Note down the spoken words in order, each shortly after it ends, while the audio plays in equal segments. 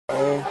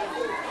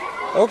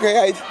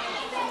Okay,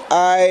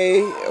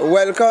 I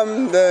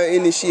welcome the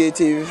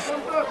initiative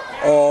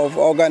of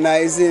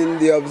organizing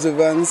the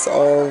observance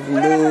of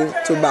No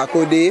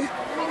Tobacco Day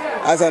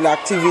as an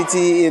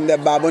activity in the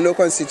Babono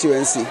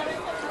constituency.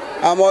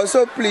 I'm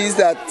also pleased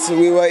that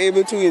we were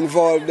able to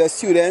involve the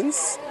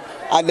students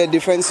at the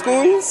different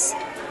schools.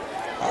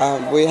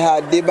 We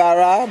had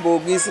Debara,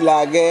 Bogis,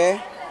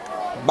 Lage,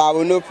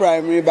 Babono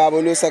Primary,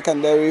 Babono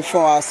Secondary,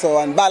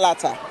 Fonwaso, and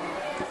Balata.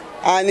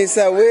 And it's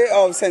a way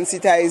of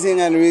sensitizing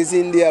and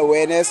raising the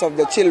awareness of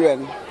the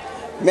children.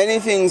 Many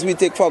things we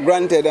take for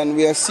granted and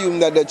we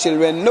assume that the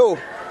children know.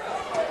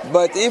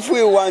 But if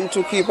we want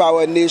to keep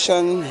our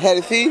nation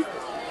healthy,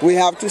 we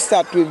have to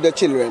start with the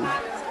children.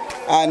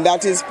 And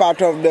that is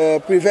part of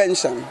the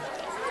prevention.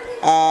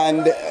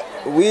 And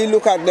we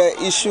look at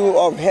the issue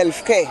of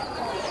healthcare.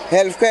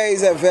 Healthcare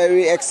is a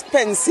very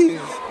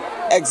expensive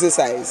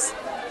exercise.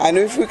 And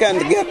if we can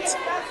get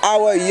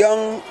our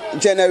young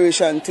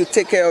generation to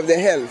take care of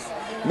their health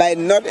by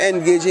not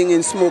engaging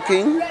in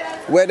smoking,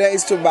 whether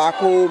it's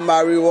tobacco,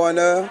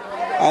 marijuana,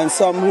 and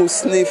some who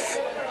sniff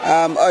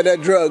other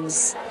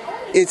drugs,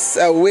 it's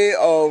a way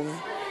of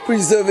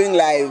preserving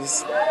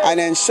lives and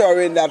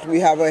ensuring that we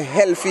have a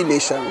healthy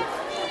nation.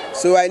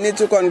 So I need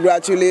to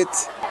congratulate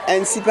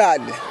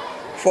NCPADD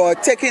for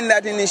taking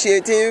that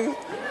initiative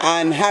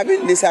and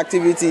having this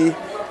activity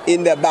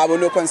in the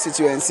Babono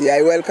constituency.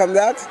 I welcome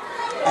that.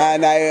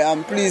 And I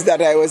am pleased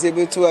that I was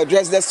able to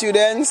address the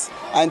students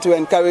and to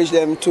encourage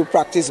them to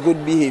practice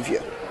good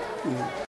behavior.